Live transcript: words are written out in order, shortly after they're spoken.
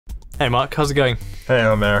Hey Mark, how's it going? Hey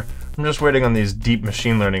Omer, I'm just waiting on these deep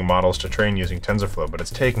machine learning models to train using TensorFlow, but it's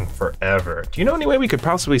taking forever. Do you know any way we could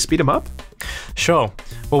possibly speed them up? Sure.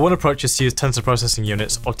 Well, one approach is to use tensor processing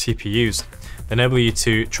units, or TPUs. They enable you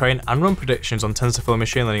to train and run predictions on TensorFlow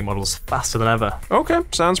machine learning models faster than ever. Okay,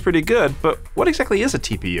 sounds pretty good, but what exactly is a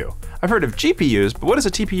TPU? I've heard of GPUs, but what does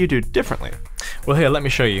a TPU do differently? Well, here, let me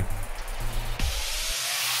show you.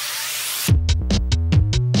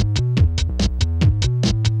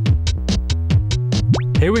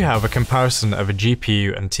 Here we have a comparison of a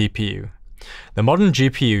GPU and TPU. The modern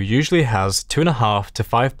GPU usually has 2,500 to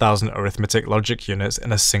 5,000 arithmetic logic units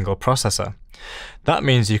in a single processor. That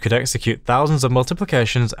means you could execute thousands of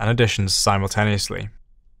multiplications and additions simultaneously.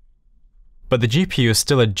 But the GPU is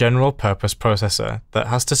still a general purpose processor that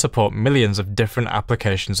has to support millions of different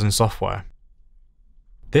applications and software.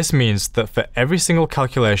 This means that for every single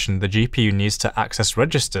calculation, the GPU needs to access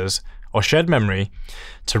registers or shared memory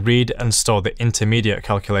to read and store the intermediate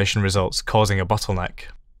calculation results, causing a bottleneck.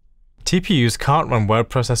 TPUs can't run word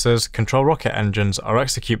processors, control rocket engines, or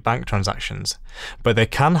execute bank transactions, but they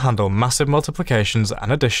can handle massive multiplications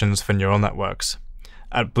and additions for neural networks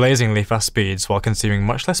at blazingly fast speeds while consuming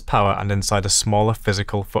much less power and inside a smaller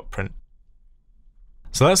physical footprint.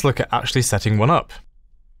 So let's look at actually setting one up.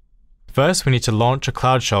 First, we need to launch a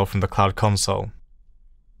Cloud Shell from the Cloud Console.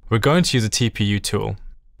 We're going to use a TPU tool.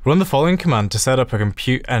 Run the following command to set up a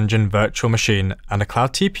compute engine virtual machine and a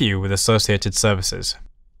cloud TPU with associated services.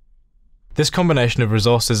 This combination of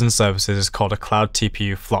resources and services is called a cloud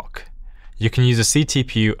TPU flock. You can use a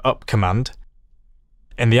cTPU up command.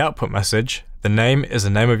 In the output message, the name is the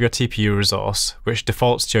name of your TPU resource, which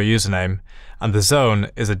defaults to your username, and the zone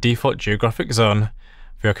is a default geographic zone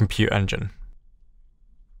for your compute engine.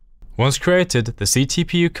 Once created, the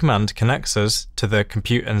cTPU command connects us to the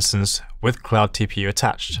compute instance with Cloud TPU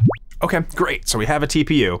attached. Okay, great. So we have a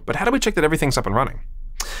TPU, but how do we check that everything's up and running?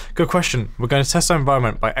 Good question. We're going to test our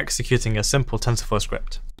environment by executing a simple TensorFlow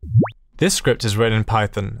script. This script is written in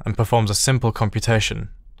Python and performs a simple computation.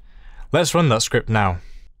 Let's run that script now.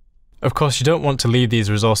 Of course, you don't want to leave these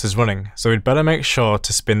resources running, so we'd better make sure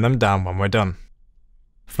to spin them down when we're done.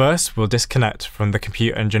 First, we'll disconnect from the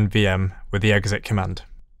compute engine VM with the exit command.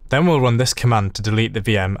 Then we'll run this command to delete the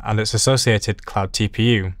VM and its associated cloud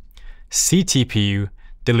TPU. cTPU,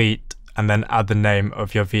 delete, and then add the name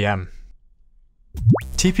of your VM.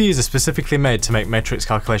 TPUs are specifically made to make matrix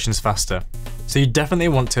calculations faster, so you definitely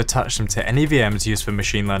want to attach them to any VMs used for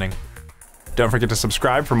machine learning. Don't forget to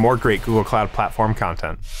subscribe for more great Google Cloud Platform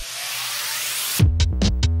content.